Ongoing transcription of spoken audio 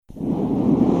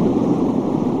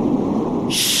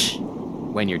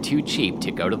when you're too cheap to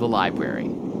go to the library.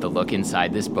 The look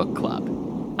inside this book club.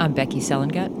 I'm Becky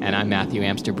Sellengut. And I'm Matthew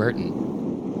Amster Burton.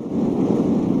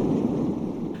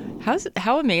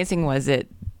 How amazing was it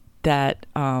that,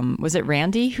 was it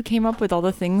Randy who came up with all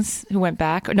the things, who went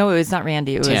back? No, it was not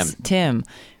Randy. It was Tim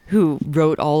who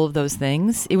wrote all of those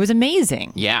things. It was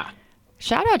amazing. Yeah.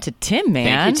 Shout out to Tim,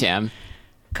 man. Thank you, Tim.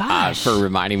 Gosh. For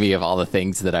reminding me of all the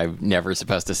things that I'm never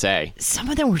supposed to say. Some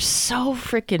of them were so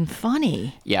freaking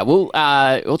funny. Yeah, we'll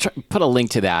put a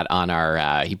link to that on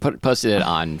our. He posted it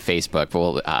on Facebook,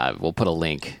 but we'll put a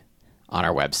link on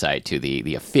our website to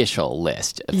the official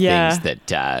list of things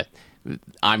that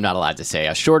I'm not allowed to say.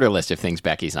 A shorter list of things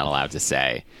Becky's not allowed to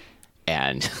say,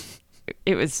 and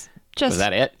it was just. Was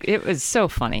that it? It was so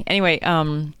funny. Anyway,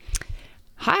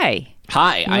 hi.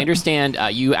 Hi, I understand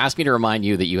you asked me to remind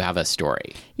you that you have a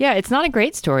story. Yeah, it's not a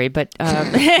great story, but well, all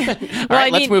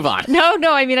right, let's move on.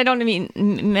 No, I mean, I don't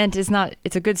meant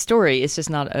it's a good story. It's just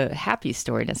not a happy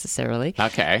story necessarily.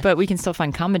 Okay. But we can still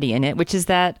find comedy in it, which is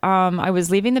that I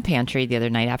was leaving the pantry the other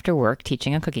night after work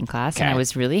teaching a cooking class, and I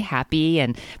was really happy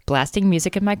and blasting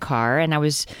music in my car, and I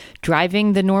was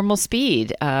driving the normal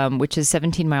speed, which is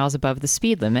 17 miles above the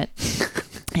speed limit.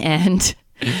 And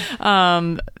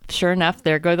sure enough,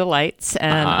 there go the lights,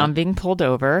 and I'm being pulled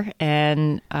over,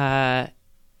 and then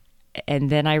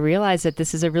I realized that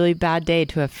this is a really bad day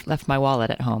to have left my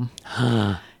wallet at home.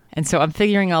 And so I'm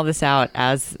figuring all this out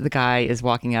as the guy is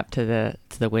walking up to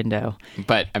the window.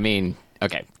 But I mean,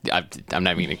 okay, I'm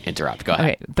not even going to interrupt. Go ahead.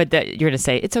 Okay, but you're going to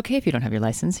say it's okay if you don't have your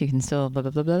license. You can still blah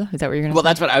blah blah blah. Is that what you're going to say? Well,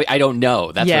 that's what I don't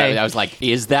know. That's what I was like.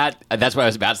 Is that? That's what I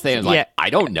was about to say. I was like, I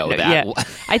don't know that. Yeah.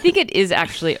 I think it is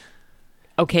actually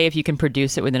okay if you can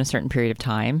produce it within a certain period of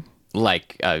time.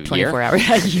 Like a 24 hours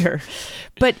a year.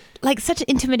 But like such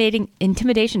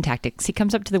intimidation tactics. He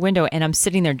comes up to the window and I'm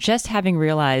sitting there just having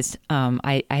realized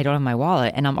I don't have my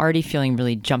wallet, and I'm already feeling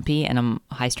really jumpy, and I'm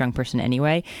a high-strung person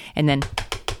anyway. And then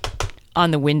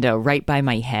on the window right by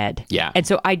my head. Yeah. And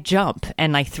so I jump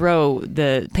and I throw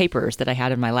the papers that I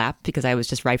had in my lap because I was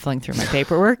just rifling through my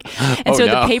paperwork. And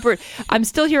the paper, I'm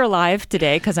still here alive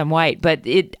today because I'm white, but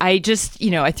I just,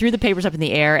 I threw the papers up in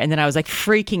the air, and then I was like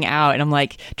freaking out, and I'm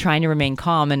like trying to remain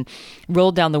calm, and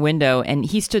rolled down the window, and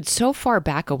he stood so far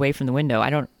back away from the window.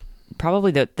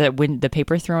 Probably the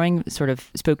paper throwing sort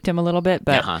of spooked him a little bit,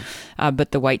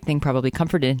 but the white thing probably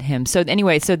comforted him. So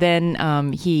anyway,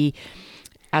 then he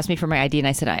asked me for my ID, and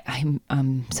I said,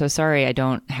 I'm so sorry, I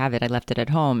don't have it. I left it at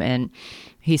home. And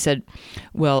he said,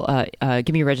 well, give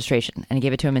me your registration. And I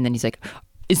gave it to him, and then he's like,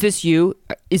 is this you?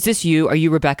 Are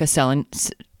you Rebecca Sellen?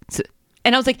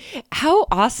 And I was like, how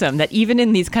awesome that even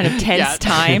in these kind of tense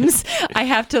times, I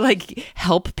have to like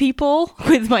help people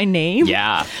with my name.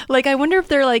 Yeah. Like, I wonder if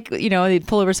they're like, they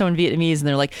pull over someone Vietnamese and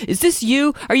they're like, is this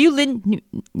you? Are you Lynn?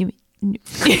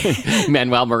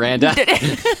 Manuel Miranda.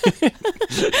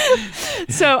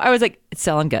 So I was like, it's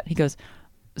Sellengut. He goes,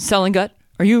 Sellengut?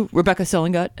 Are you Rebecca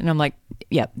Sellengut? And I'm like,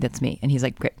 yeah, that's me. And he's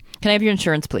like, great. Can I have your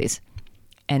insurance, please?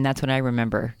 And that's when I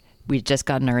remember we'd just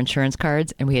gotten our insurance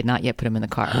cards, and we had not yet put them in the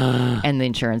car. And the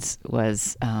insurance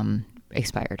was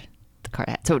expired. The car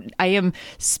had. So I am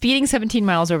speeding 17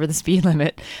 miles over the speed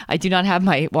limit. I do not have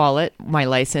my wallet, my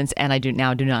license, and I do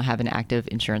not have an active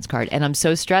insurance card. And I'm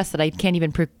so stressed that I can't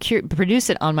even produce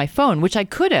it on my phone, which I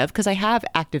could have because I have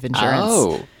active insurance.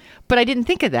 Oh. But I didn't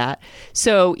think of that.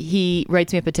 So he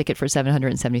writes me up a ticket for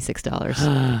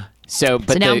 $776. So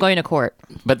now I'm going to court.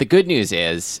 But the good news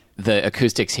is the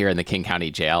acoustics here in the King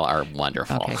County Jail are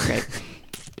wonderful. Okay, great.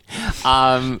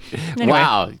 Anyway.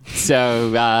 Wow.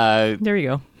 So there you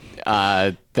go.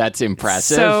 That's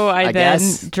impressive. So I then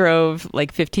guess. drove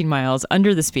like 15 miles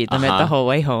under the speed limit the whole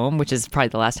way home, which is probably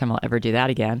the last time I'll ever do that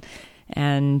again.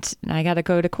 And I got to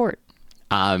go to court.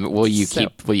 Will you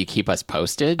keep us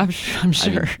posted? I'm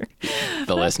sure.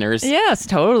 The listeners? Yes,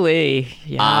 totally.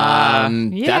 Yeah.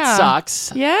 That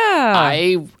sucks. Yeah.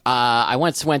 I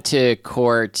once went to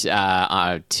court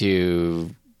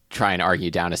to try and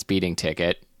argue down a speeding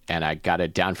ticket, and I got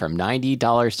it down from $90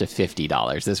 to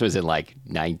 $50. This was in like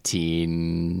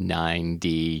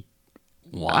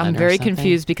 1991. I'm very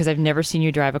confused because I've never seen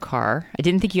you drive a car. I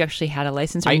didn't think you actually had a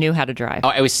license or knew how to drive. Oh,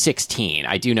 I was 16.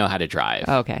 I do know how to drive.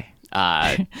 Oh, okay.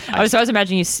 I was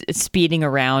imagining you speeding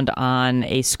around on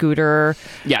a scooter.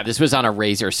 Yeah, this was on a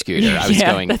Razor scooter. I was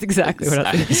going. That's exactly what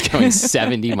I was going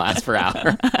 70 miles per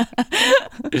hour.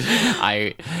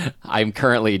 I'm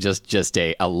currently just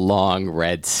a long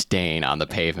red stain on the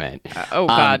pavement. Oh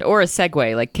God! Or a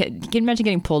Segway. Like, can you imagine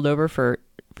getting pulled over for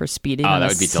speeding on that a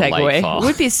would be Segway? delightful. It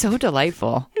would be so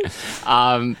delightful.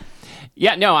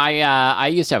 Yeah, no, I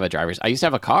used to have a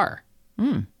car.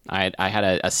 I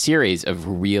had a series of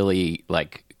really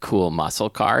like cool muscle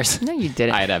cars. No, you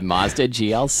didn't. I had a Mazda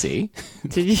GLC,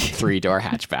 Did you? 3-door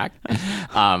hatchback.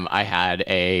 I had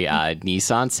a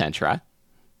Nissan Sentra,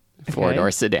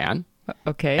 4-door sedan.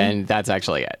 Okay. And that's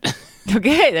actually it.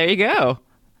 Okay, there you go.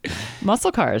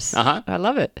 Muscle cars. Uh-huh. I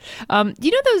love it.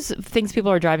 You know those things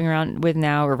people are driving around with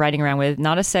now or riding around with?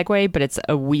 Not a Segway, but it's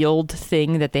a wheeled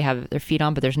thing that they have their feet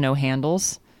on, but there's no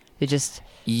handles. They just...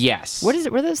 Yes. What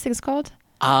are those things called?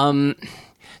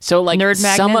 So like Nerd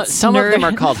magnets? some of them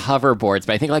are called hoverboards,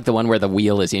 but I think like the one where the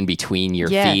wheel is in between your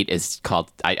feet is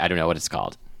called, I don't know what it's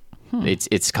called.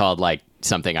 It's called like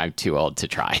something I'm too old to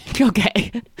try.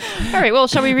 Okay. All right. Well,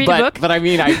 shall we read a book? But I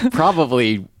mean, I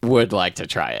probably would like to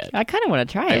try it. I kind of want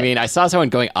to try it. I mean, I saw someone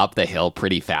going up the hill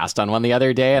pretty fast on one the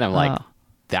other day, and I'm like,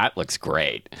 that looks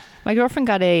great. My girlfriend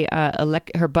got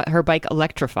her bike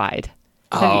electrified.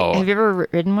 Have you ever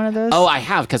ridden one of those? Oh, I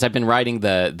have, because I've been riding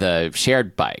the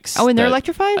shared bikes. Oh, and they're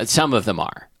electrified? Some of them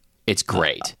are. It's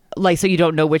great. Like, so you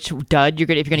don't know which dud if you're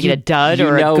going to get a dud you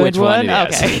or know a good which one? one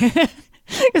it is. Okay.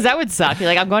 Because that would suck. You're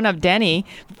like, I'm going up Denny.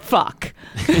 Fuck.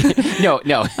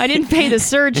 No. I didn't pay the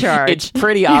surcharge. It's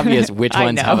pretty obvious which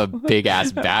ones have a big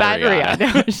ass battery on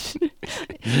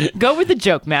it. Go with the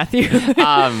joke, Matthew.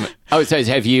 So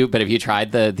have you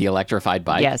tried the electrified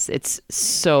bike? Yes, it's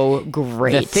so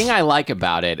great. The thing I like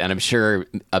about it, and I'm sure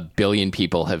a billion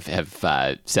people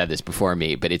have said this before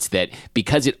me, but it's that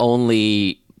because it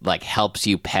only like helps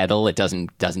you pedal, it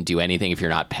doesn't do anything if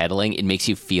you're not pedaling. It makes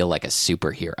you feel like a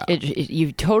superhero.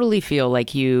 You totally feel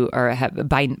like you have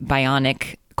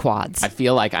bionic quads. I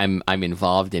feel like I'm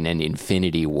involved in an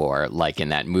infinity war, like in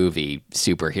that movie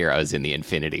Superheroes in the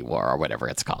Infinity War or whatever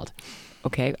it's called.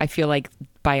 Okay, I feel like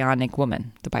Bionic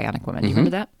Woman, the Bionic Woman. You remember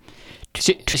that?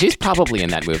 She's probably in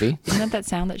that movie. Isn't that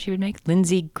sound that she would make?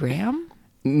 Lindsey Graham?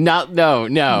 No.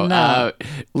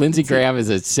 Lindsey Graham is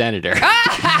a senator.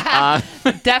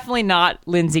 Definitely not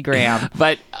Lindsey Graham.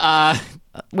 But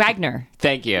Wagner.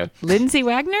 Thank you. Lindsay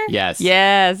Wagner?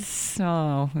 Yes.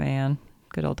 Oh, man.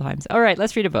 Good old times. All right,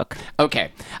 let's read a book.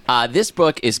 Okay. This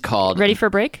book is called... Ready for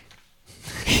a break?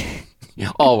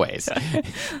 Always.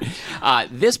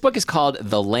 This book is called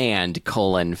The Land,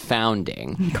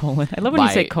 Founding. Colon. I love when you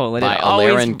say colon. By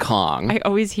Alarin Kong. I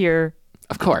always hear...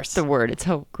 Of course. The word. It's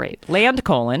so great. Land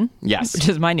Colon. Yes. Which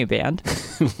is my new band.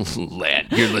 Land.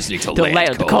 You're listening to the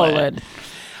Land Colon.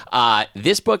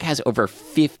 This book has over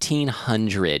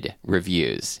 1,500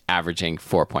 reviews, averaging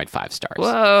 4.5 stars.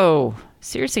 Whoa.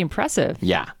 Seriously impressive.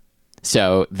 Yeah.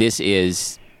 So this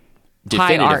is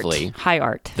definitively high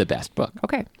art. The best book.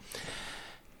 Okay.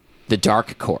 The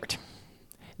Dark Court.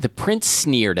 The prince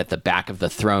sneered at the back of the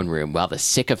throne room while the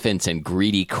sycophants and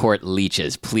greedy court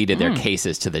leeches pleaded their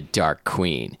cases to the Dark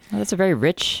Queen. Oh, that's a very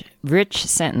rich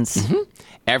sentence. Mm-hmm.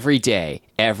 Every day,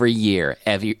 every year,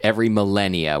 every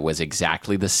millennia was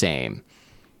exactly the same.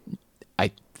 I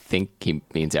think he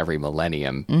means every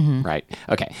millennium, right?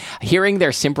 Okay. Hearing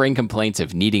their simpering complaints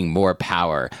of needing more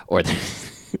power or...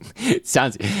 It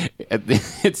sounds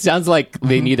like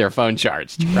they need their phone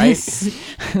charged, right?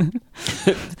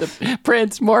 The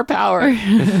prince, more power.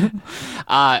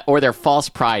 Or their false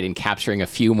pride in capturing a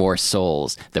few more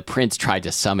souls. The prince tried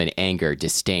to summon anger,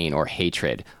 disdain, or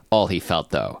hatred. All he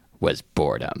felt, though, was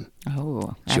boredom.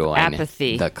 Oh, join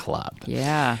apathy. The club.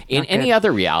 Yeah. In any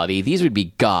other reality, these would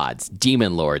be gods,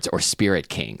 demon lords, or spirit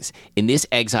kings. In this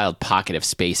exiled pocket of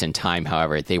space and time,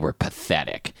 however, they were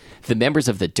pathetic. The members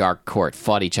of the Dark Court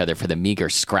fought each other for the meager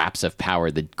scraps of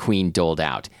power the queen doled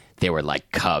out. They were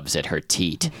like cubs at her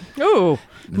teat. Oh,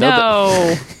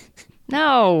 no.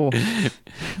 No.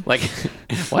 Like,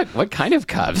 what kind of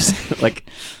cubs? Like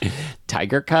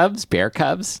tiger cubs? Bear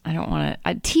cubs? I don't want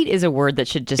to. Teat is a word that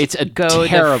should just it's a go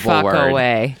terrible the fuck word.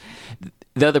 away.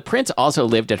 Though the prince also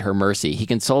lived at her mercy, he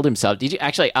consoled himself. Did you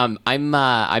actually? I'm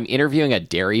interviewing a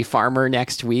dairy farmer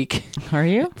next week. Are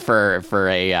you for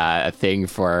a thing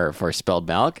for Spilled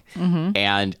Milk,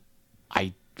 and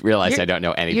I realized I don't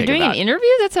know anything. You're doing about an interview?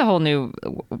 That's a whole new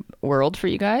world for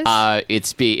you guys.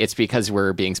 It's because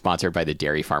we're being sponsored by the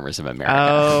Dairy Farmers of America.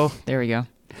 Oh, there we go.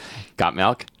 Got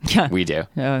milk? Yeah, we do.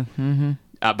 Mm-hmm.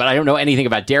 But I don't know anything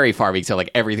about dairy farming, so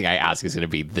like everything I ask is going to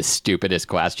be the stupidest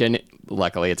question.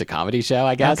 Luckily, it's a comedy show,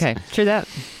 I guess. Okay, true that.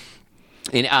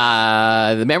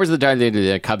 The members of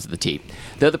the cubs of the teat.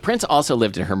 Though the prince also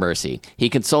lived at her mercy, he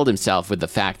consoled himself with the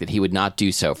fact that he would not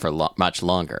do so for much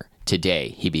longer.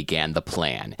 Today, he began the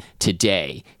plan.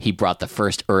 Today, he brought the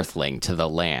first earthling to the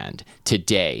land.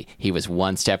 Today, he was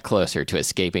one step closer to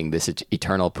escaping this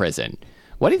eternal prison.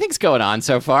 What do you think's going on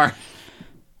so far?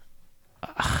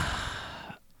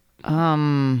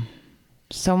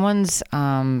 Someone's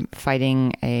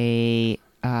fighting a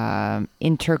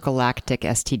intergalactic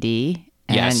STD,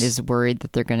 and Yes. is worried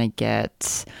that they're going to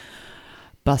get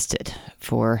busted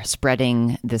for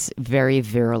spreading this very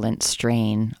virulent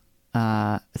strain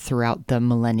throughout the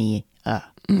millennia.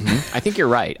 I think you're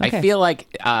right. Okay. I feel like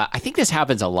I think this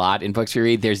happens a lot in books we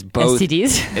read. There's both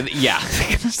STDs? Yeah.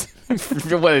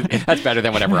 That's better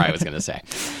than whatever I was going to say.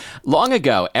 Long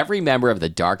ago, every member of the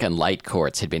Dark and Light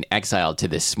Courts had been exiled to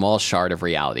this small shard of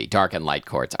reality. Dark and Light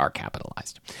Courts are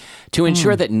capitalized. To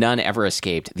ensure that none ever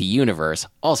escaped, the universe,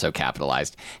 also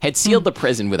capitalized, had sealed the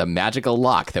prison with a magical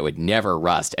lock that would never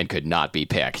rust and could not be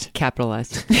picked.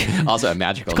 Capitalized. Also a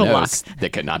magical called nose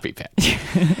that could not be picked.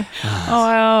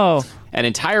 Oh. An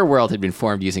entire world had been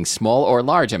formed using small or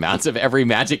large amounts of every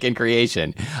magic in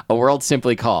creation, a world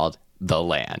simply called the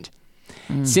Land.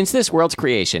 Since this world's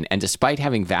creation, and despite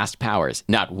having vast powers,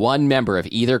 not one member of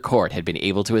either court had been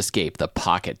able to escape the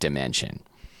pocket dimension.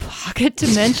 Pocket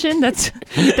dimension? That's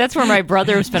where my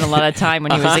brother spent a lot of time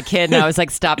when he was a kid, and I was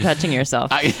like, stop touching yourself.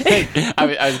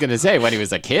 I was going to say, when he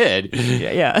was a kid.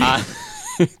 Yeah.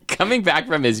 Coming back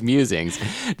from his musings,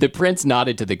 the prince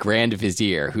nodded to the grand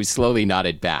vizier, who slowly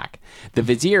nodded back. The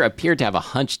vizier appeared to have a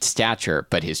hunched stature,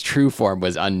 but his true form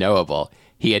was unknowable.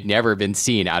 He had never been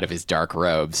seen out of his dark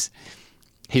robes.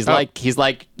 He's like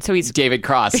David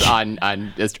Cross on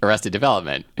Arrested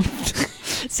Development.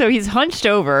 So he's hunched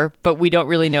over, but we don't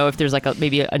really know if there's like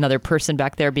maybe another person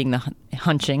back there being the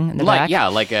hunching in the back. Yeah,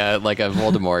 like a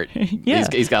Voldemort. Yeah.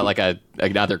 He's got like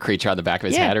another creature on the back of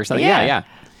his Yeah, head or something. yeah. Yeah.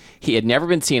 He had never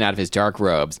been seen out of his dark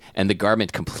robes, and the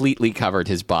garment completely covered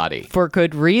his body. For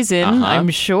good reason, I'm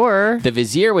sure. The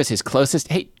vizier was his closest...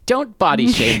 Hey, don't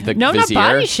body shame the No, vizier.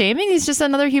 not body shaming. He's just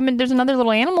another human. There's another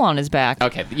little animal on his back.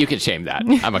 Okay, you can shame that.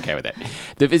 I'm okay with it.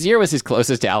 The vizier was his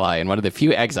closest ally and one of the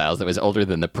few exiles that was older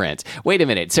than the prince. Wait a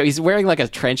minute. So he's wearing like a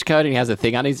trench coat and he has a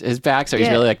thing on his back, so he's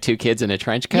Yeah. really like two kids in a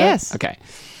trench coat? Yes. Okay.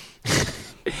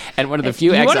 And one of the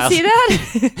few You want to exiles...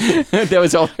 see that? that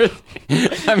was older.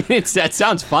 I mean, that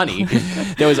sounds funny.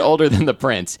 That was older than the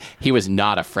prince. He was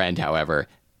not a friend, however.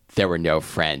 There were no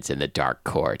friends in the dark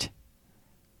court.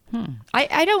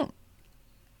 I don't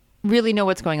really know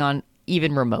what's going on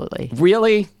even remotely.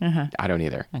 Really? I don't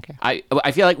either. Okay.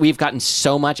 I feel like we've gotten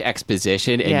so much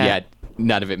exposition and Yeah. yet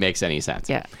none of it makes any sense.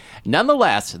 Yeah.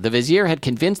 Nonetheless, the vizier had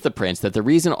convinced the prince that the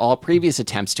reason all previous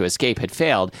attempts to escape had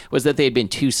failed was that they had been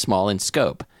too small in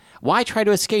scope. Why try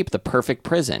to escape the perfect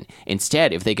prison?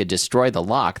 Instead, if they could destroy the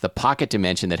lock, the pocket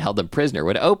dimension that held them prisoner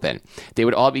would open. They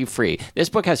would all be free. This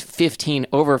book has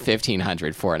over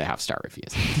 1,500 4.5-star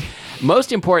reviews.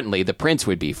 Most importantly, the prince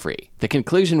would be free. The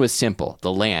conclusion was simple.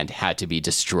 The land had to be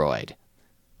destroyed.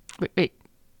 Wait.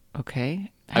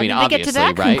 Okay. How I mean, did they get to obviously,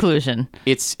 that right? conclusion?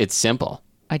 It's simple.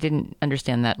 I didn't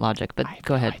understand that logic, but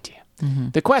go ahead. No idea.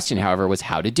 The question, however, was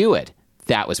how to do it.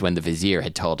 That was when the vizier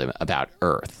had told him about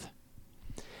Earth.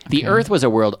 The Earth was a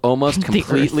world almost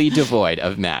completely devoid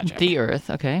of magic. The Earth,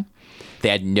 okay. They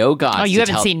had no gods. Oh, you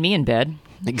haven't seen me in bed.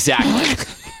 Exactly.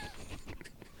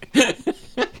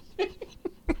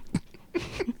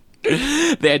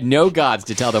 They had no gods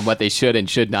to tell them what they should and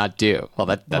should not do. Well,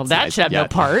 that's that nice. should have Yeah. no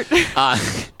part.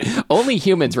 Only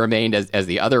humans remained as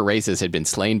the other races had been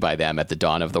slain by them at the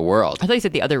dawn of the world. I thought you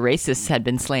said the other racists had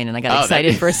been slain, and I got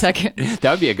excited for a second.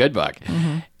 That would be a good book.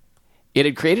 It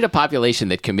had created a population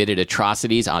that committed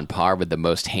atrocities on par with the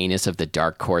most heinous of the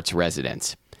Dark Court's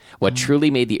residents. What truly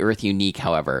made the Earth unique,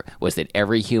 however, was that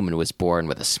every human was born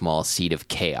with a small seed of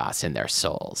chaos in their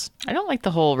souls. I don't like the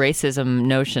whole racism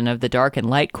notion of the dark and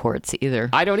light courts either.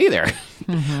 I don't either.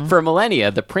 For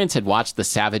millennia, the prince had watched the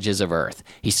savages of Earth.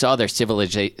 He saw their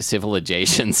civilizations.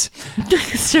 Civilizations.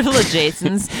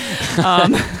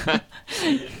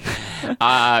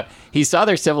 He saw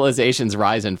their civilizations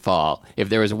rise and fall. If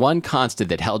there was one constant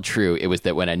that held true, it was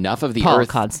that when enough of the Paul Earth...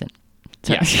 Constant.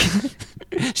 Yeah.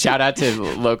 Shout out to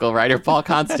local writer Paul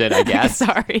Constant, I guess.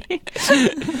 Sorry.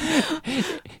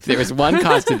 If there was one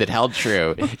constant that held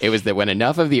true, it was that when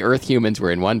enough of the Earth humans were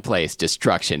in one place,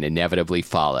 destruction inevitably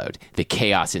followed. The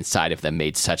chaos inside of them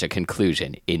made such a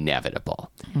conclusion inevitable.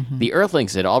 The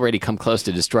Earthlings had already come close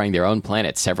to destroying their own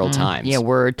planet several times. Yeah,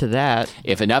 word to that.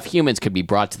 If enough humans could be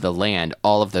brought to the land,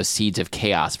 all of those seeds of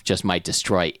chaos just might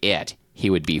destroy it. He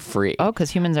would be free. Oh,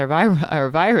 because humans are a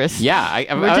virus.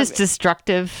 Yeah. We're just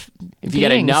destructive If you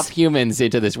get enough humans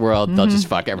into this world, they'll just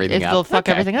fuck everything up. They'll fuck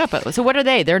everything up. So what are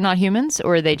they? They're not humans,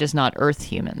 or are they just not Earth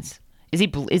humans? Is he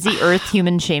Earth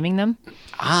human shaming them?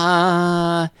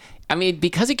 I mean,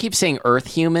 because he keeps saying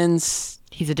Earth humans,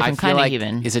 He's a different I feel kind like of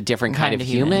human. Is a different kind of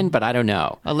human, but I don't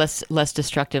know. A less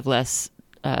destructive, less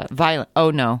violent. Oh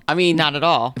no, I mean, not at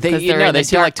all. They 'Cause they're in they the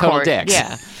feel like dark total court. dicks.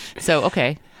 Yeah. So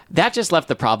okay. That just left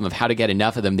the problem of how to get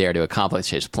enough of them there to accomplish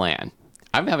his plan.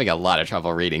 I'm having a lot of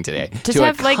trouble reading today. Just to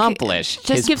have, accomplish just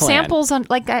his give plan. samples on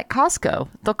at Costco.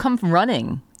 They'll come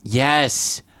running.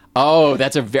 Yes. Oh,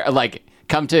 that's a very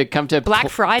come to Black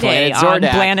Friday Planet on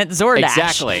Planet Zordash.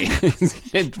 Exactly.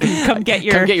 Come get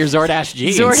your Zordash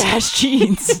jeans. Zordash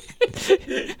jeans.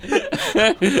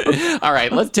 All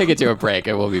right, let's take it to a break,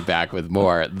 and we'll be back with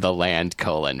more The Land: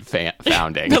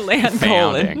 Founding. The Land: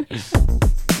 Founding.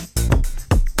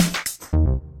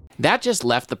 That just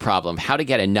left the problem how to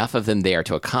get enough of them there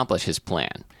to accomplish his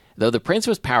plan. Though the prince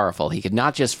was powerful, he could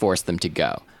not just force them to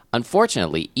go.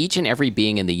 Unfortunately, each and every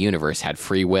being in the universe had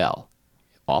free will.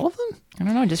 All of them? I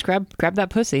don't know. Just grab that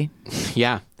pussy.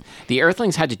 Yeah. The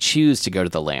Earthlings had to choose to go to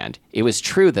the land. It was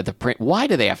true that the prince... Why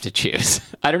do they have to choose?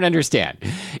 I don't understand.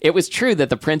 It was true that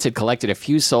the prince had collected a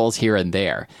few souls here and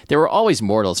there. There were always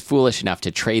mortals foolish enough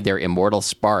to trade their immortal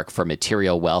spark for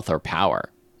material wealth or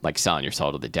power. Like selling your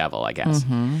soul to the devil, I guess.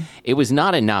 Mm-hmm. It was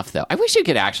not enough, though. I wish you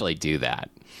could actually do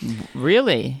that.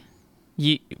 Really?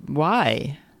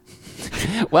 Why?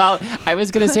 Well, I was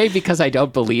going to say because I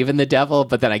don't believe in the devil,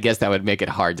 but then I guess that would make it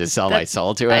hard to sell my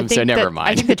soul to him, so never mind.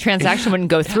 I think the transaction wouldn't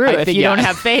go through if you don't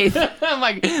have faith.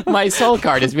 my soul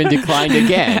card has been declined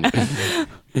again.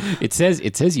 It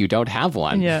says you don't have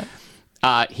one. Yeah.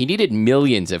 He needed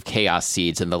millions of chaos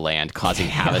seeds in the land, causing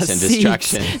havoc and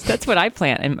destruction. That's what I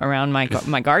plant around my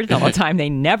garden all the time. They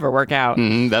never work out.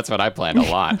 That's what I plant a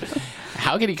lot.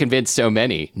 How could he convince so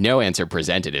many? No answer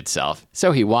presented itself.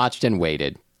 So he watched and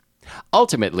waited.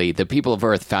 Ultimately, the people of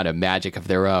Earth found a magic of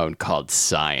their own called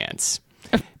science.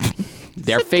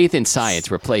 Their faith in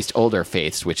science replaced older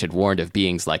faiths which had warned of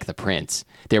beings like the prince.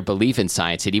 Their belief in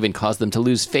science had even caused them to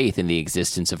lose faith in the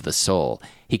existence of the soul.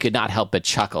 He could not help but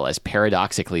chuckle as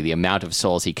paradoxically the amount of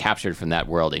souls he captured from that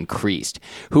world increased.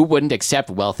 Who wouldn't accept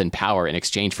wealth and power in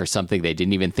exchange for something they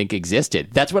didn't even think existed?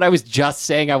 That's what I was just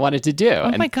saying I wanted to do.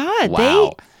 Oh my God.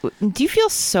 Wow. Do you feel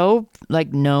so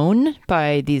known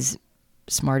by these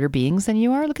smarter beings than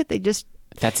you are? Look at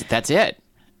That's it.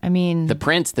 I mean, the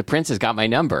prince has got my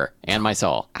number and my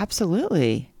soul.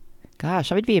 Absolutely.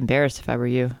 Gosh, I would be embarrassed if I were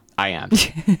you. I am.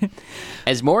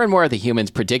 As more and more of the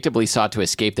humans predictably sought to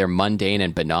escape their mundane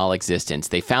and banal existence,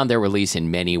 they found their release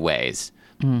in many ways,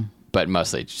 but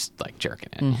mostly just like jerking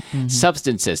it. Mm-hmm.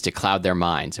 Substances to cloud their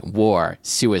minds, war,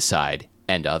 suicide,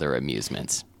 and other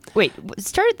amusements. Wait,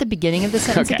 start at the beginning of the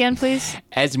sentence again, please.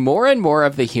 As more and more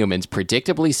of the humans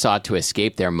predictably sought to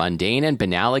escape their mundane and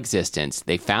banal existence,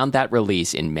 they found that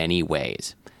release in many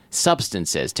ways.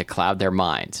 Substances to cloud their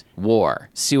minds, war,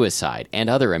 suicide, and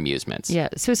other amusements. Yeah,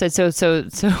 suicide. So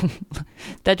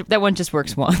that one just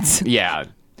works once. Yeah.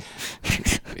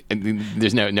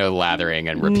 There's no lathering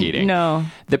and repeating. No.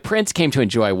 The prince came to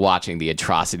enjoy watching the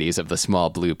atrocities of the small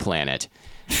blue planet.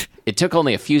 It took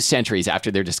only a few centuries after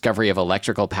their discovery of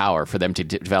electrical power for them to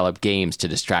develop games to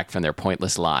distract from their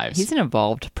pointless lives. He's an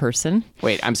evolved person.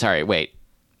 Wait.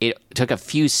 It took a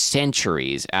few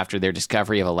centuries after their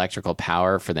discovery of electrical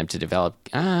power for them to develop...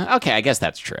 okay, I guess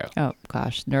that's true. Oh,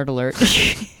 gosh. Nerd alert.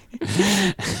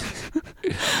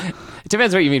 It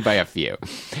depends what you mean by a few.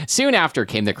 Soon after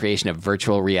came the creation of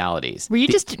virtual realities. Were you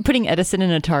just putting Edison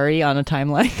and Atari on a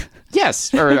timeline?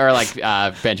 Yes, or like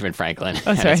Benjamin Franklin.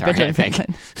 Oh, sorry, Benjamin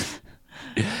Franklin.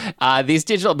 These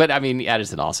digital... But I mean,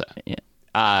 Edison also. Yeah.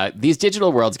 These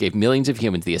digital worlds gave millions of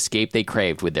humans the escape they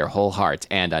craved with their whole hearts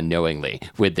and, unknowingly,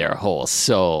 with their whole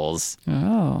souls.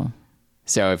 Oh.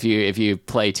 So if you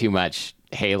play too much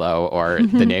Halo or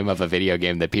the name of a video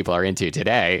game that people are into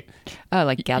today... Oh,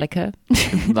 like Gattaca?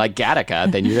 Like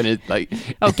Gattaca, then you're going to... like.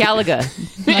 Oh, Galaga.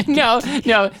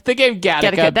 No, the game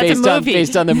Gattaca, Gattaca.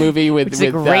 based on the movie with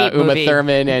Uma movie.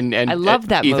 Thurman and I love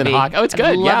that Ethan movie. Hawke. Oh, it's good.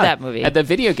 I love that movie. And the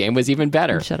video game was even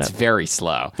better. Shut up. It's very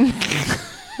slow.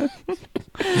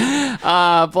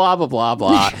 Blah, blah, blah,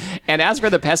 blah. And as for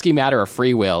the pesky matter of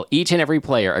free will, each and every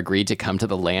player agreed to come to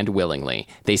the land willingly.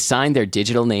 They signed their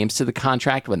digital names to the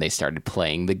contract when they started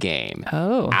playing the game.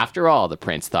 Oh. After all, the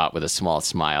prince thought with a small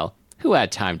smile, who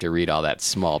had time to read all that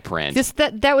small print?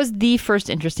 That was the first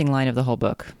interesting line of the whole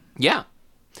book. Yeah.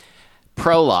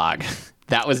 Prologue.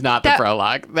 That was not the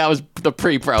prologue. That was the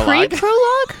pre-prologue.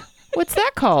 Pre-prologue? What's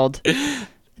that called?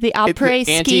 The après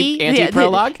ski?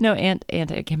 Anti-prologue? No,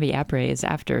 it can be après is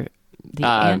after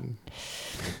the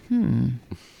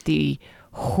the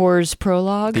whores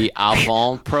prologue. The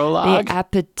avant prologue. The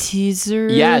appetizer.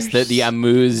 Yes, the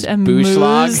amuse-bouche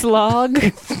log.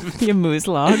 The amuse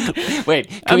log. Wait,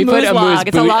 can we put amuse-bouche?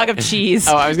 It's a log of cheese.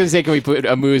 Oh, I was going to say, can we put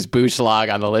amuse-bouche log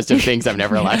on the list of things I'm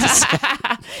never allowed to say?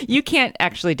 You can't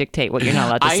actually dictate what you're not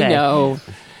allowed to say. I know.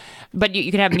 But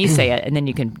you can have me say it, and then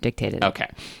you can dictate it. Okay.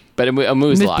 But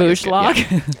amuse log. Bouche log.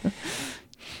 Yeah.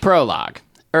 Prologue.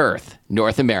 Earth,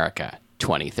 North America,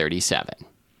 2037.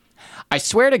 I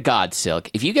swear to God, Silk,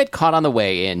 if you get caught on the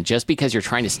way in just because you're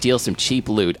trying to steal some cheap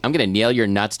loot, I'm going to nail your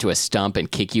nuts to a stump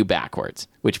and kick you backwards.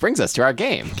 Which brings us to our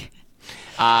game.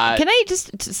 Can I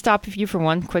just stop you for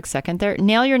one quick second there?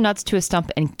 Nail your nuts to a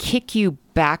stump and kick you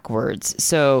backwards.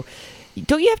 So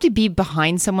don't you have to be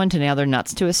behind someone to nail their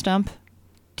nuts to a stump?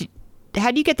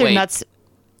 How do you get their nuts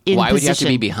in position? Why would you have to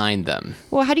be behind them?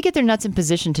 Well, how do you get their nuts in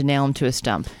position to nail them to a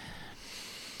stump?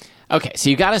 Okay, so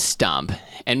you got a stump,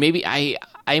 and maybe I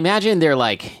imagine they're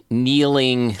like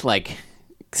kneeling, like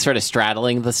sort of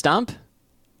straddling the stump.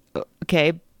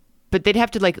 Okay, but they'd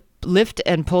have to like lift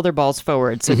and pull their balls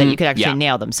forward so that you could actually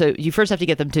nail them. So you first have to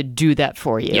get them to do that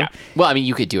for you. Yeah. Well, I mean,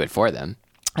 you could do it for them.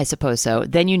 I suppose so.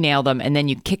 Then you nail them, and then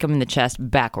you kick them in the chest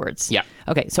backwards. Yeah.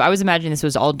 Okay, so I was imagining this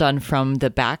was all done from the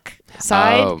back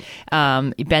side.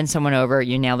 Oh. You bend someone over,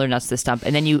 you nail their nuts to the stump,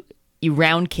 and then you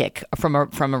round kick from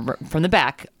the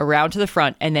back around to the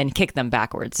front, and then kick them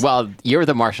backwards. Well, you're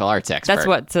the martial arts expert. That's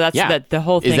what. So that's the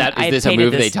whole thing. Is this a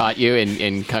move they taught you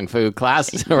in kung fu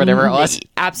class or whatever it was?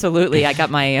 Absolutely. I got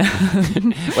my.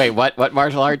 Wait, what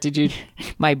martial art did you?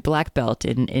 My black belt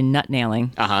in nut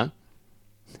nailing.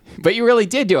 But you really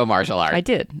did do a martial art. I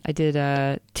did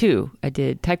two. I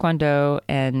did taekwondo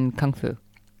and kung fu.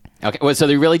 Okay, well, so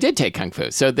they really did take kung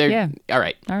fu. So they're all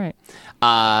right. All right.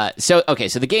 So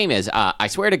the game is, I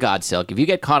swear to God, Silk, if you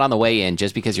get caught on the way in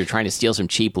just because you're trying to steal some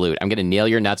cheap loot, I'm going to nail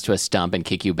your nuts to a stump and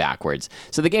kick you backwards.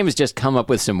 So the game has just come up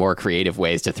with some more creative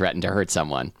ways to threaten to hurt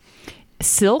someone.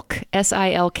 Silk,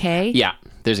 S-I-L-K? Yeah,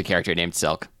 there's a character named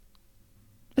Silk.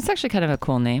 It's actually kind of a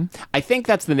cool name. I think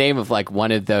that's the name of like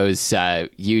one of those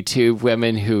YouTube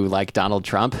women who like Donald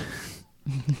Trump.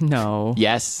 No.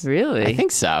 Yes. Really? I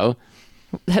think so.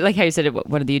 I like how you said it,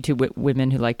 one of the YouTube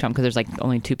women who like Trump, because there's like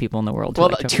only two people in the world who well,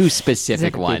 like Trump. Two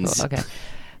specific ones. People. Okay.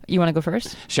 You want to go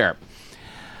first? Sure.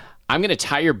 I'm going to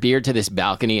tie your beard to this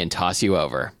balcony and toss you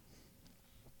over.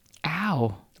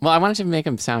 Ow. Well, I wanted to make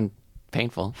him sound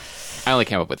painful. I only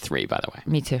came up with 3, by the way.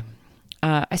 Me too.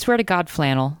 I swear to God,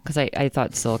 flannel, because I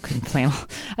thought Silk and flannel.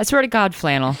 I swear to God,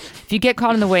 flannel. If you get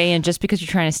caught on the way in just because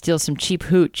you're trying to steal some cheap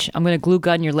hooch, I'm going to glue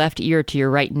gun your left ear to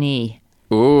your right knee.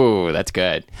 Ooh, that's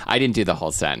good. I didn't do the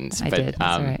whole sentence. I did. That's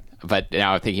all right. But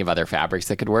now I'm thinking of other fabrics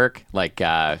that could work. Like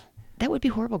that would be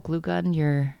horrible. Glue gun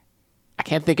your... I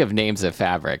can't think of names of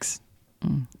fabrics.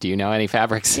 Do you know any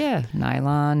fabrics? Yeah,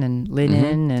 nylon and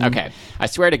linen. And... Okay. I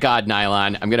swear to God,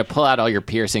 nylon, I'm going to pull out all your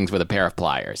piercings with a pair of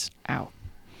pliers. Ow.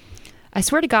 I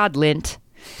swear to God, lint.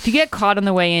 If you get caught on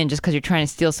the way in just because you're trying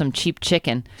to steal some cheap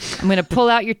chicken, I'm going to pull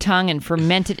out your tongue and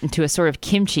ferment it into a sort of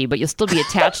kimchi, but you'll still be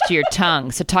attached to your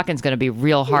tongue. So talking's going to be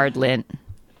real hard, lint.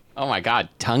 Oh my God,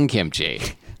 tongue kimchi.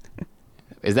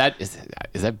 Is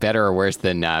that better or worse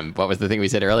than what was the thing we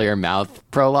said earlier? Mouth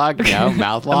prologue? No,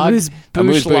 mouth log?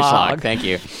 Amuse-bouche log. Thank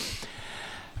you.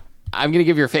 I'm going to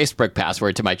give your Facebook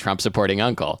password to my Trump supporting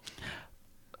uncle.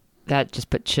 That just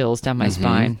put chills down my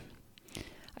spine.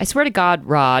 I swear to God,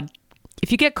 Rod,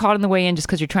 if you get caught on the way in just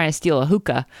because you're trying to steal a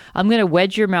hookah, I'm going to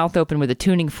wedge your mouth open with a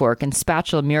tuning fork and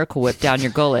spatula Miracle Whip down your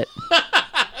gullet.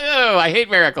 Oh, I hate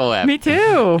Miracle Whip. Me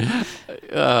too.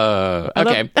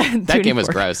 Okay, that game was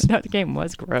gross. That game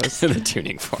was gross. The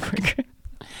tuning fork.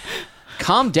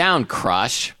 Calm down,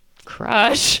 Crush.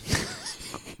 Crush?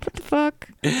 What the fuck?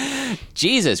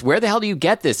 Jesus, where the hell do you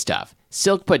get this stuff?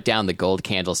 Silk put down the gold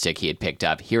candlestick he had picked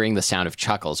up, hearing the sound of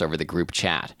chuckles over the group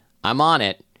chat. I'm on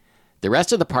it. The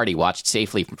rest of the party watched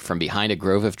safely from behind a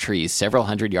grove of trees several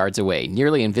hundred yards away,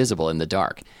 nearly invisible in the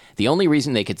dark. The only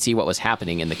reason they could see what was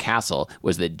happening in the castle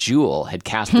was that Jewel had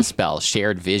cast the spell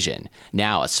Shared Vision.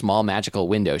 Now, a small magical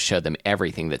window showed them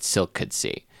everything that Silk could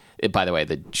see. By the way,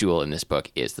 the Jewel in this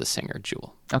book is the singer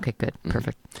Jewel. Okay, good.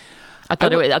 Perfect. I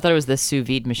thought it was the sous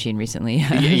vide machine recently.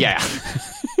 Yeah.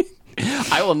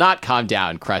 I will not calm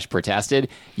down, Crush protested.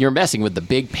 You're messing with the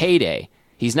big payday.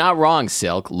 He's not wrong,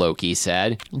 Silk, Loki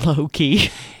said. Loki.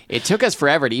 It took us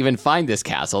forever to even find this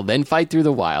castle, then fight through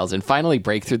the wilds, and finally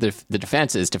break through the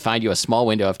defenses to find you a small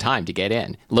window of time to get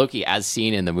in. Loki, as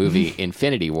seen in the movie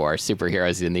Infinity War,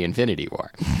 superheroes in the Infinity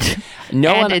War.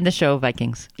 In the show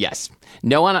Vikings. Yes.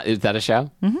 No one... Is that a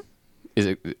show? Mm-hmm.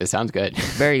 It sounds good.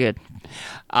 Very good.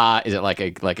 Is it like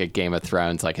a Game of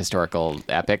Thrones, like historical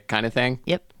epic kind of thing?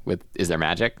 Yep. Is there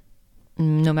magic?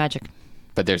 No magic.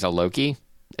 But there's a Loki?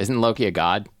 Isn't Loki a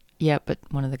god? Yeah, but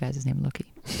one of the guys is named Loki.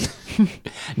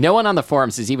 No one on the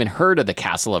forums has even heard of the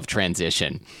Castle of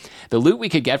Transition. The loot we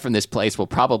could get from this place will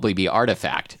probably be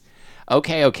artifact.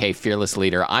 Okay, fearless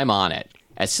leader, I'm on it.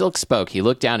 As Silk spoke, he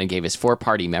looked down and gave his 4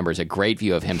 party members a great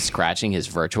view of him scratching his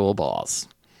virtual balls.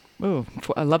 Ooh,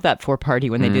 I love that 4 party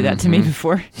when they do that to me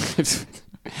before.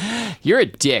 You're a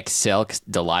dick, Silk,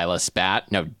 Delilah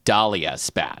spat. No, Dahlia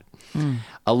spat.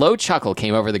 A low chuckle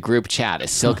came over the group chat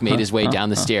as Silk made his way down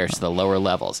the stairs to the lower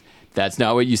levels. That's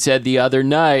not what you said the other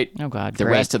night. Oh, God. The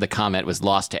great. rest of the comment was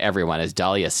lost to everyone as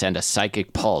Dahlia sent a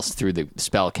psychic pulse through the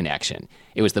spell connection.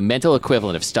 It was the mental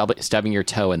equivalent of stubbing your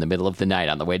toe in the middle of the night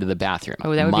on the way to the bathroom.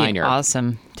 Oh, that would be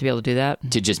awesome to be able to do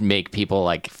that. To just make people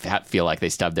like feel like they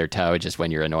stubbed their toe just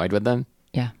when you're annoyed with them.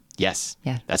 Yeah. Yes.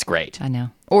 Yeah. That's great. I know.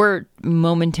 Or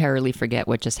momentarily forget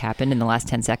what just happened in the last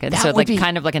 10 seconds. That so would like be...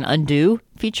 kind of like an undo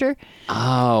feature.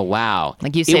 Oh, wow.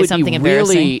 Like you say something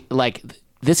embarrassing. Really, like,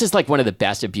 this is like one of the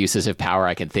best abuses of power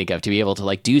I can think of, to be able to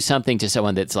like do something to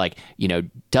someone that's like, you know,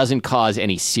 doesn't cause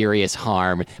any serious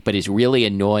harm, but is really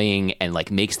annoying and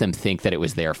like makes them think that it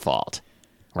was their fault.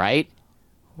 Right?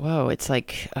 Whoa, it's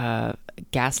like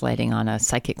gaslighting on a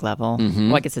psychic level. Mm-hmm.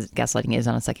 Well, I guess gaslighting is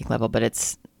on a psychic level, but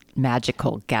it's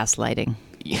magical gaslighting.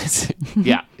 Yes.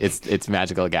 Yeah, it's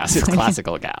magical gas. It's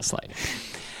classical gaslighting.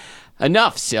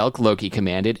 Enough, Silk, Loki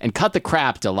commanded, and cut the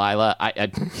crap, Delilah.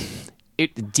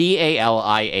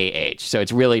 Daliah. So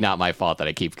it's really not my fault that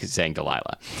I keep saying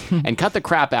Delilah. And cut the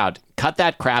crap out. Cut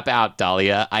that crap out,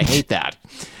 Dahlia. I hate that.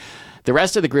 The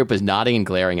rest of the group was nodding and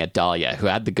glaring at Dahlia, who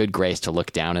had the good grace to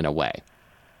look down and away.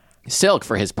 Silk,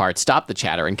 for his part, stopped the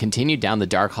chatter and continued down the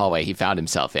dark hallway he found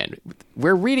himself in.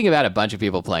 We're reading about a bunch of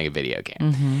people playing a video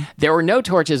game. Mm-hmm. There were no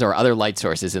torches or other light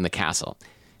sources in the castle.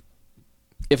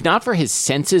 If not for his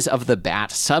senses of the bat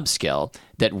sub-skill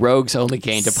that rogues only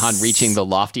gained upon reaching the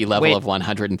lofty level of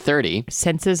 130.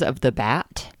 Senses of the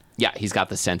bat? Yeah, he's got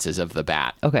the senses of the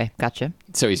bat. Okay, gotcha.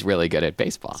 So he's really good at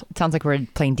baseball. It sounds like we're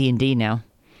playing D&D now.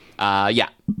 Yeah.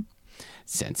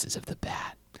 Senses of the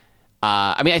bat.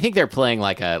 I mean, I think they're playing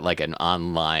like an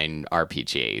online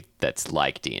RPG that's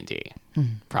like D&D,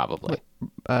 probably.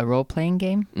 A role-playing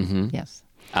game? Mm-hmm. Yes.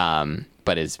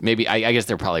 But I guess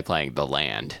they're probably playing The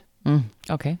Land.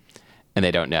 Okay. And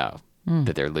they don't know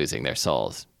that they're losing their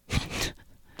souls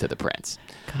to the prince.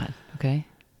 God, okay.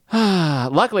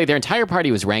 Luckily, their entire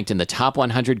party was ranked in the top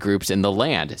 100 groups in the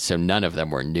land, so none of them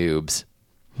were noobs.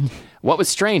 What was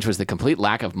strange was the complete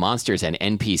lack of monsters and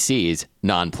NPCs,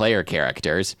 non-player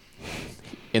characters,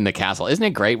 in the castle. Isn't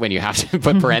it great when you have to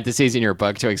put parentheses in your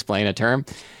book to explain a term?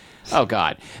 Oh,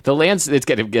 God.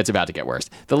 It's about to get worse.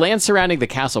 The lands surrounding the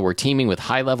castle were teeming with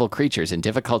high-level creatures in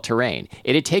difficult terrain.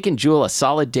 It had taken Jewel a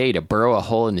solid day to burrow a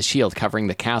hole in the shield covering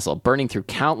the castle, burning through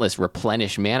countless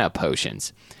replenish mana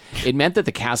potions. It meant that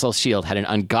the castle shield had an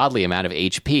ungodly amount of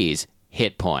HPs,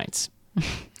 hit points.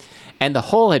 And the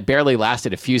hole had barely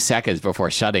lasted a few seconds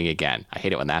before shutting again. I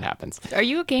hate it when that happens. Are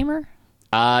you a gamer?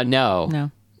 No.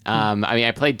 No. I mean,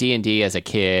 I played D&D as a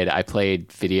kid. I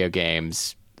played video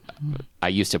games. I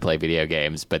used to play video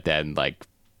games, but then like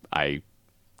I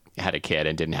had a kid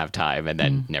and didn't have time and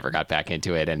then never got back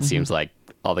into it. And it seems like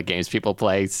all the games people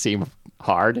play seem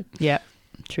hard. Yeah,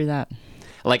 true that.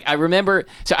 Like I remember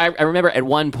at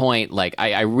one point, like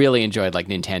I really enjoyed like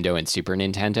Nintendo and Super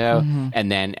Nintendo.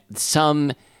 And then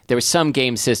there was some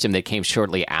game system that came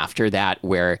shortly after that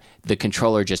where the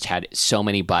controller just had so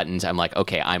many buttons. I'm like,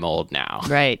 okay, I'm old now.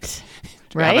 Right.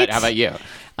 Right. How about you?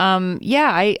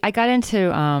 Yeah, I got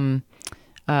into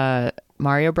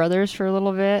Mario Brothers for a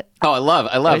little bit. Oh, I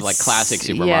love like classic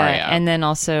Super Mario. And then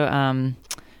also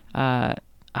God,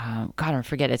 I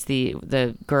forget. It's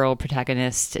the girl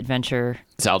protagonist adventure.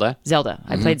 Zelda.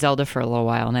 I played Zelda for a little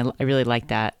while, and I really liked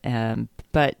that.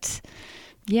 But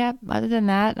yeah, other than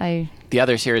that, the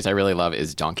other series I really love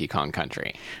is Donkey Kong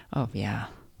Country. Oh yeah.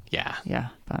 Yeah. Yeah.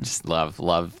 Fun. Just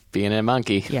love being a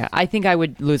monkey. Yeah. I think I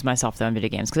would lose myself though in video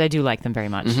games because I do like them very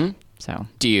much. So.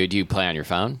 Do you play on your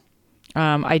phone?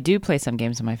 I do play some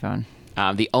games on my phone.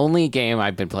 The only game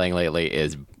I've been playing lately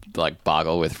is like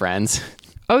Boggle with Friends.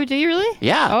 Oh, do you really?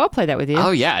 Yeah. Oh, I'll play that with you.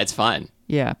 Oh yeah, it's fun.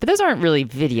 Yeah, but those aren't really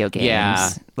video games. Yeah.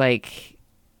 Like,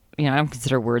 I don't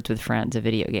consider Words with Friends a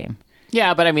video game.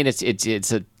 Yeah, but I mean, it's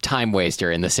a time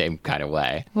waster in the same kind of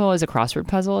way. Well, is a crossword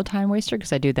puzzle a time waster?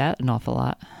 Because I do that an awful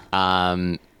lot.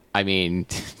 I mean,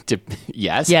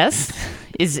 yes. Yes.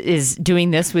 Is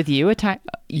doing this with you a time?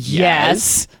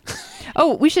 Yes.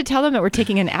 Oh, we should tell them that we're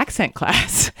taking an accent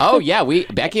class. Oh yeah,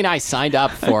 Becky and I signed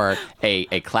up for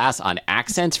a class on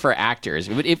accents for actors.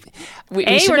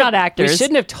 We're not actors. We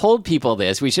shouldn't have told people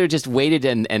this. We should have just waited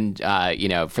and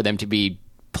for them to be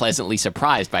pleasantly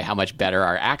surprised by how much better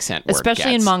our accent work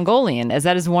especially gets. in Mongolian, as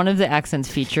that is one of the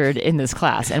accents featured in this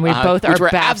class, and we both are which we're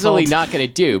baffled. Absolutely not going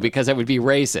to do because it would be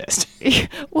racist.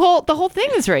 Well, the whole thing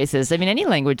is racist. I mean, any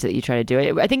language that you try to do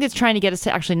it, I think it's trying to get us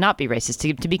to actually not be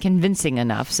racist, to be convincing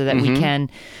enough so that we can,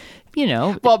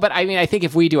 Well, but I mean, I think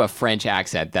if we do a French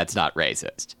accent, that's not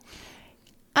racist.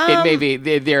 It may be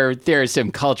there's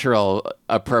some cultural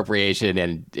appropriation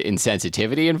and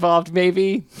insensitivity involved,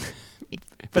 maybe,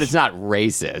 but it's not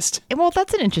racist. Well,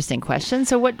 that's an interesting question.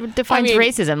 So, what defines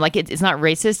racism? Like, it's not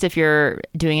racist if you're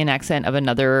doing an accent of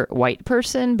another white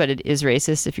person, but it is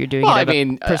racist if you're doing it of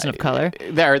a person of color.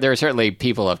 There are certainly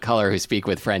people of color who speak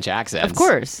with French accents. Of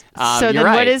course. So then,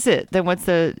 right. What is it? Then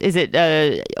is it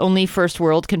only first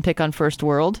world can pick on first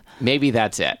world? Maybe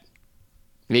that's it.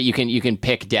 You can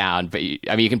pick down, but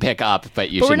you can pick up, but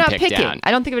you shouldn't pick picking. down.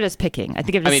 I don't think of it as picking. I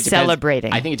think of it as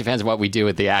celebrating. I think it depends on what we do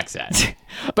with the accent.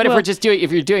 But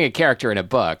if you're doing a character in a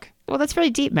book, well, that's really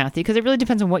deep, Matthew, because it really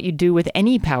depends on what you do with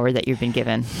any power that you've been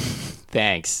given.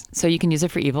 Thanks. So you can use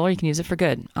it for evil, or you can use it for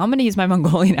good. I'm going to use my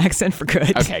Mongolian accent for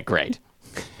good. Okay, great.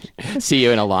 See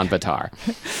you in Ulaanbaatar.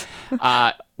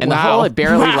 And the whole it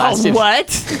barely lasted.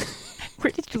 What? Where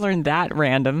did you learn that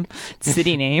random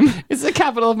city name? It's the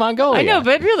capital of Mongolia. I know,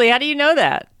 but really, how do you know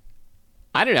that?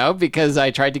 I don't know, because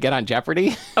I tried to get on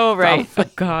Jeopardy. Oh, right. Oh,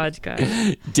 God.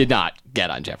 Did not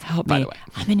get on Jeopardy, Help by me. the way.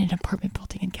 I'm in an apartment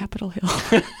building in Capitol Hill.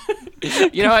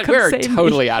 You know what? We're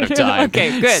totally out of time.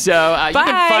 Okay, good. So you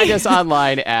can find us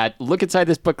online at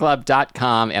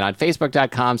lookinsidethisbookclub.com and on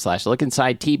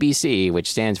facebook.com/lookinsidetbc, which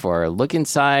stands for Look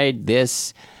Inside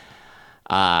This...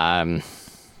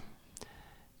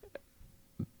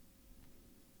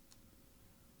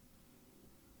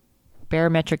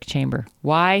 barometric chamber.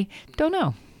 Why? Don't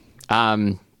know.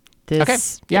 Okay.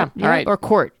 Yeah. All right. Or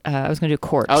court. I was going to do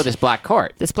court. Oh, this black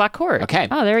court. This black court. Okay.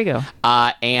 Oh, there you go.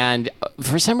 And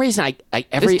for some reason,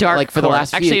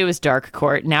 it was dark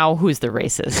court. Now, who's the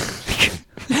racist?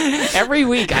 Every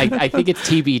week, I think it's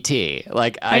TBT.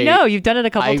 Like I know you've done it a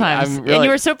couple times, and you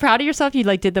were so proud of yourself. You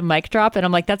did the mic drop, and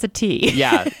I'm like, that's a T.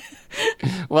 Yeah.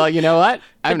 Well, you know what?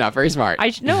 I'm not very smart.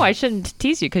 I shouldn't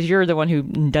tease you because you're the one who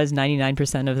does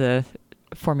 99% of the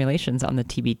formulations on the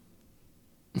TBC.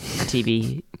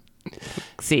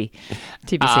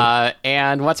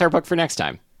 And what's our book for next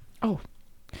time? Oh,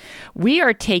 we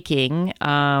are taking.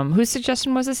 Whose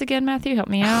suggestion was this again, Matthew? Help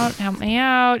me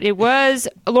out. It was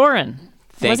Lauren.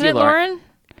 Wasn't it Lauren?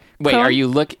 Wait, Cohn? are you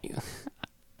looking?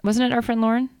 Wasn't it our friend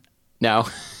Lauren? No.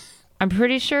 I'm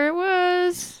pretty sure it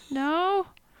was. No.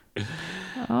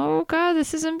 Oh God,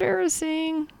 this is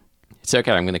embarrassing. It's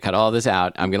okay. I'm going to cut all this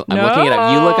out. I'm looking it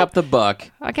up. You look up the book.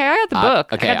 Okay, I got the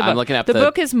book. Okay, I'm looking up the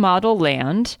book is Model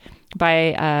Land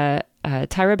by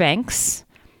Tyra Banks.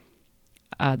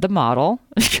 The model,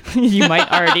 you might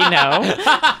already know.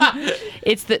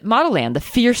 It's the Model Land, the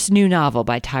fierce new novel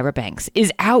by Tyra Banks,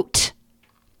 is out.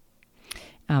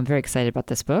 I'm very excited about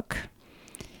this book.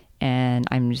 And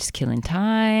I'm just killing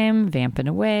time, vamping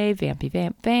away, vampy,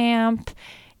 vamp.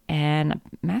 And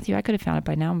Matthew, I could have found it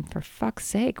by now. For fuck's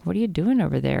sake, what are you doing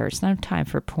over there? It's not time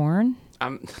for porn.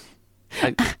 Can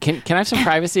I have some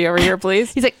privacy over here,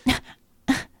 please? He's like,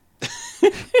 that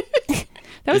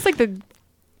was like the...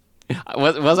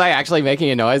 Was I actually making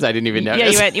a noise? I didn't even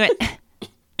notice. Yeah, you went...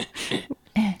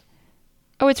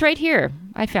 Oh, it's right here.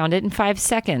 I found it in 5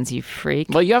 seconds, you freak.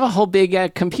 Well, you have a whole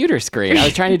big computer screen. I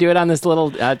was trying to do it on this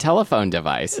little telephone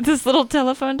device. This little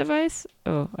telephone device?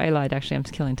 Oh, I lied. Actually, I'm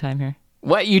killing time here.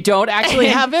 What? You don't actually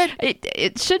have it?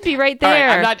 It should be right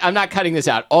there. All right, I'm not cutting this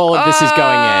out. All of this is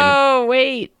going in. Oh,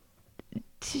 wait.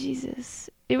 Jesus.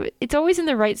 It's always in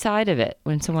the right side of it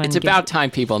when someone It's about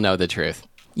time people know the truth.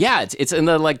 Yeah, it's in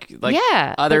the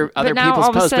other people's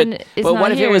posts. But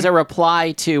what if it was a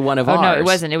reply to one of ours? Oh, no, it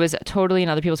wasn't. It was totally in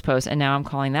other people's posts. And now I'm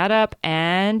calling that up.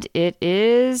 And it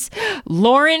is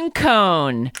Lauren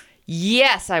Cohn.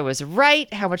 Yes, I was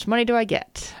right. How much money do I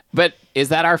get? But is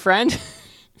that our friend?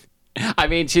 I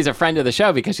mean, she's a friend of the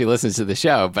show because she listens to the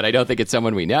show, but I don't think it's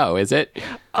someone we know, is it?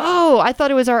 Oh, I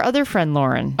thought it was our other friend,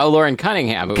 Lauren. Oh, Lauren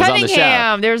Cunningham, who was on the show.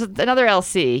 Cunningham! There's another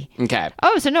LC. Okay.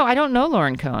 Oh, so no, I don't know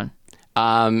Lauren Cohn.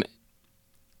 Well,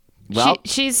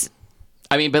 she's...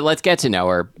 I mean, but let's get to know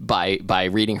her by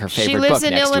reading her favorite book next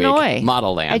week. She lives in Illinois.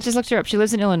 Model Land. I just looked her up. She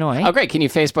lives in Illinois. Oh, great. Can you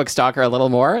Facebook stalk her a little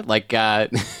more?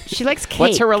 She likes cake.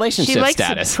 What's her relationship status?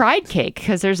 She likes pride cake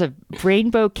because there's a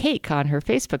rainbow cake on her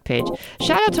Facebook page.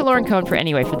 Shout out to Lauren Cohn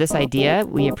for this idea.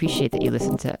 We appreciate that you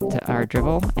listen to our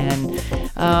drivel.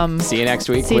 And see you next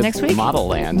week. See you next week. Model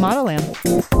Land. Model Land.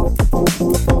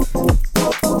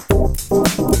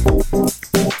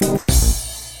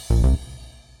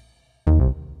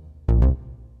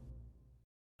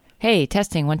 Hey,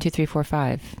 testing 1 2 3 4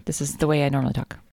 5. This is the way I normally talk.